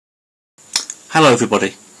Hello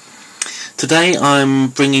everybody. Today I'm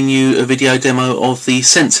bringing you a video demo of the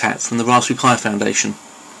SenseHAT from the Raspberry Pi Foundation.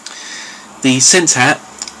 The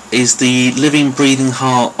SenseHAT is the living, breathing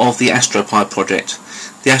heart of the AstroPi project.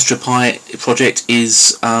 The AstroPi project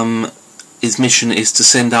is its mission is to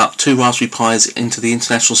send up 2 Raspberry Pis into the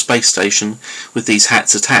International Space Station with these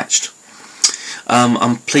hats attached.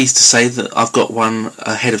 I'm pleased to say that I've got one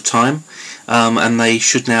ahead of time, and they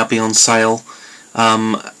should now be on sale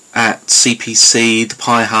at CPC, the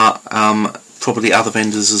Pi Hut, probably other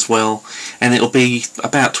vendors as well, and it'll be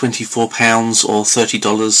about £24 or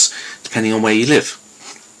 $30 depending on where you live.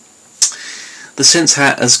 The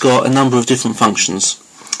SenseHAT has got a number of different functions.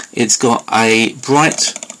 It's got a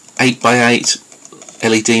bright 8x8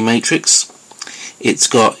 LED matrix, it's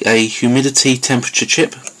got a humidity temperature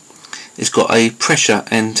chip, it's got a pressure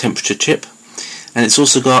and temperature chip, and it's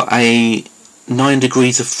also got a 9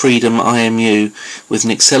 degrees of freedom IMU with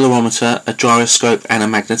an accelerometer, a gyroscope and a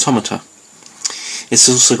magnetometer. It's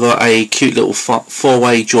also got a cute little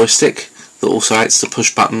 4-way joystick that also acts as a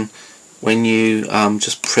push button when you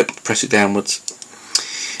just press it downwards.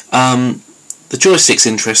 The joystick's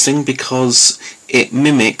interesting because it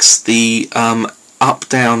mimics the up,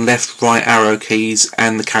 down, left, right arrow keys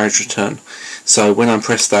and the carriage return. So when I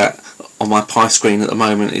press that on my Pi screen at the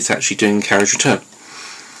moment, it's actually doing carriage return.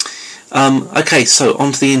 Okay, so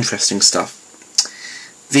on to the interesting stuff.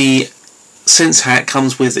 The SenseHAT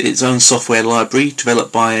comes with its own software library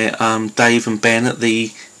developed by Dave and Ben at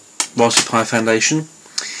the Raspberry Pi Foundation,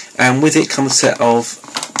 and with it comes a set of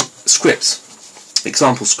scripts,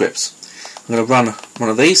 example scripts. I'm going to run one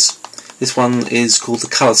of these. This one is called the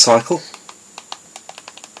colour cycle.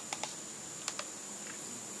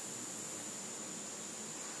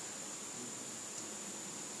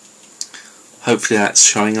 Hopefully that's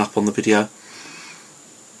showing up on the video.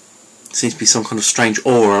 Seems to be some kind of strange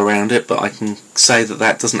aura around it, but I can say that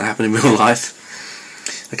that doesn't happen in real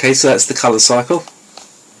life. Okay, so that's the colour cycle.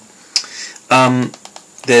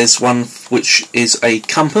 There's one which is a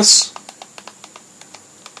compass,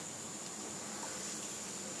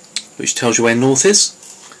 which tells you where north is.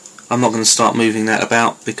 I'm not going to start moving that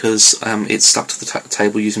about because it's stuck to the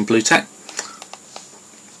table using blue tack.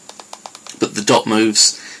 But the dot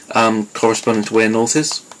moves corresponding to where north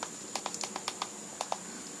is.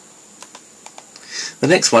 The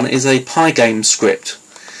next one is a Pi game script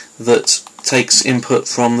that takes input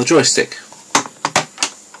from the joystick.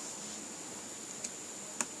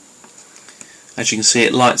 As you can see,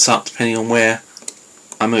 it lights up depending on where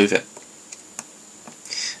I move it.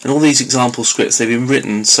 And all these example scripts, they've been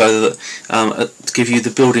written so that to give you the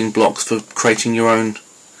building blocks for creating your own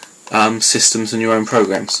systems and your own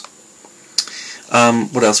programs.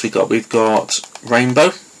 What else we got? We've got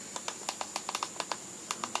rainbow,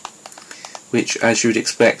 which, as you would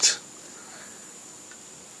expect,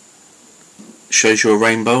 shows you a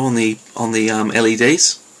rainbow on the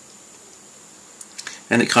LEDs,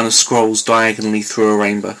 and it kind of scrolls diagonally through a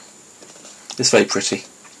rainbow. It's very pretty.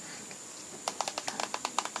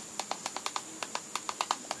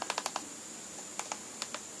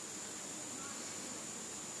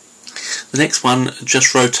 The next one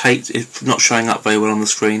just rotates, it's not showing up very well on the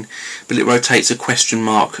screen, but it rotates a question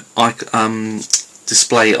mark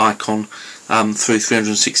display icon through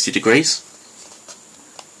 360 degrees.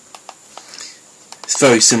 It's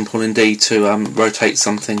very simple indeed to rotate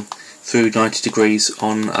something through 90 degrees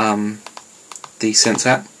on the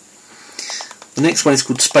SenseHAT. The next one is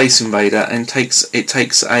called Space Invader, and it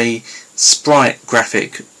takes a sprite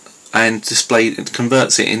graphic and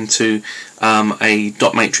converts it into a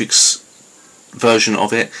dot matrix version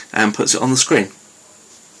of it and puts it on the screen.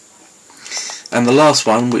 And the last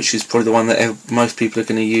one, which is probably the one that most people are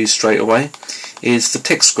going to use straight away, is the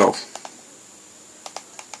text scroll.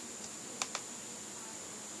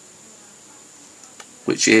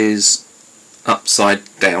 Which is upside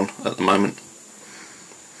down at the moment.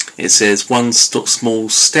 It says one small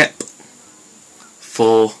step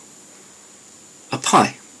for a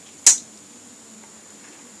Pi.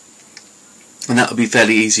 And that would be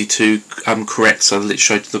fairly easy to correct so that it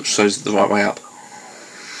shows it the right way up.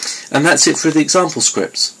 And that's it for the example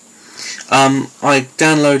scripts. I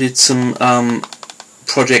downloaded some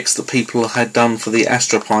projects that people had done for the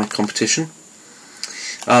AstroPi competition.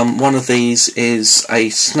 One of these is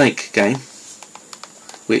a snake game,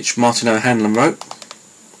 which Martin O'Hanlon wrote.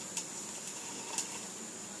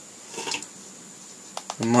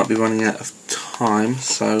 I might be running out of time,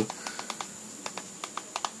 so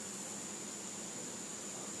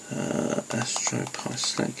AstroPi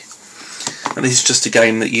snake. And this is just a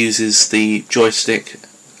game that uses the joystick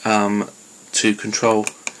to control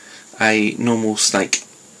a normal snake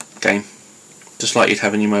game. just like you'd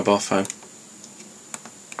have in your mobile phone.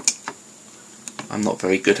 I'm not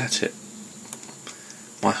very good at it.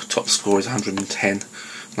 My top score is 110, and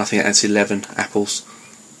I think that's 11 apples.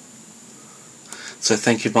 So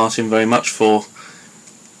thank you, Martin, very much for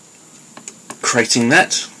creating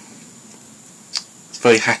that. It's a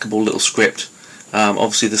very hackable little script.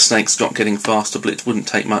 Obviously the snake's not getting faster, but it wouldn't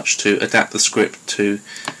take much to adapt the script to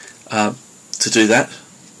do that.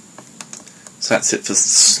 So that's it for the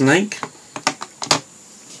snake.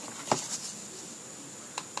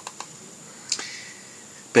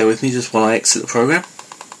 Bear with me just while I exit the program.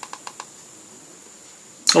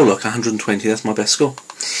 Oh look, 120, that's my best score.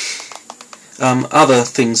 Other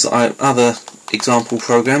things that other example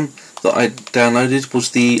program that I downloaded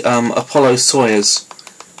was the Apollo Sawyers,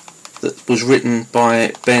 that was written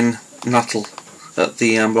by Ben Nuttall at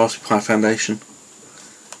the Raspberry Pi Foundation.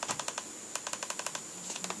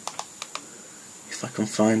 If I can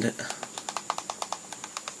find it.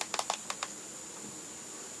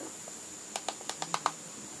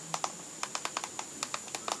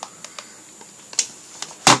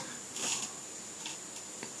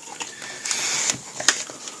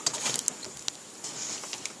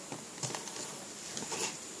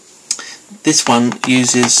 This one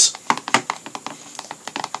uses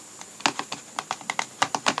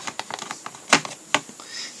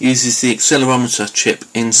the accelerometer chip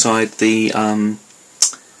inside the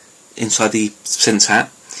SenseHAT,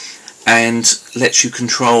 and lets you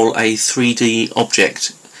control a 3D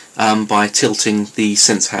object by tilting the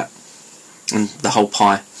SenseHAT and the whole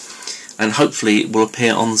Pi, and hopefully it will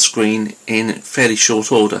appear on the screen in fairly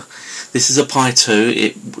short order. This is a Pi 2,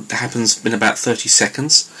 it happens in about 30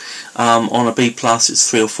 seconds. On a B+, it's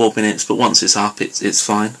 3 or 4 minutes, but once it's up, it's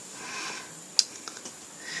fine.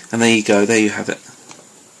 And there you go, there you have it.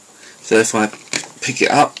 So if I pick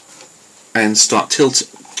it up and start tilting,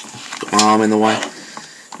 got my arm in the way,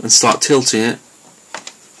 and start tilting it,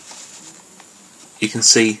 you can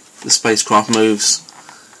see the spacecraft moves.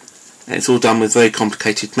 And it's all done with very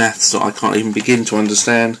complicated maths that I can't even begin to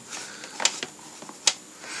understand.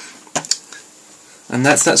 And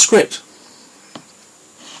that's that script.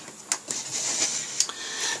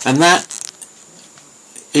 And that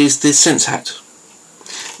is the SenseHAT.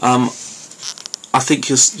 I think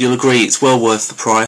you'll agree it's well worth the price.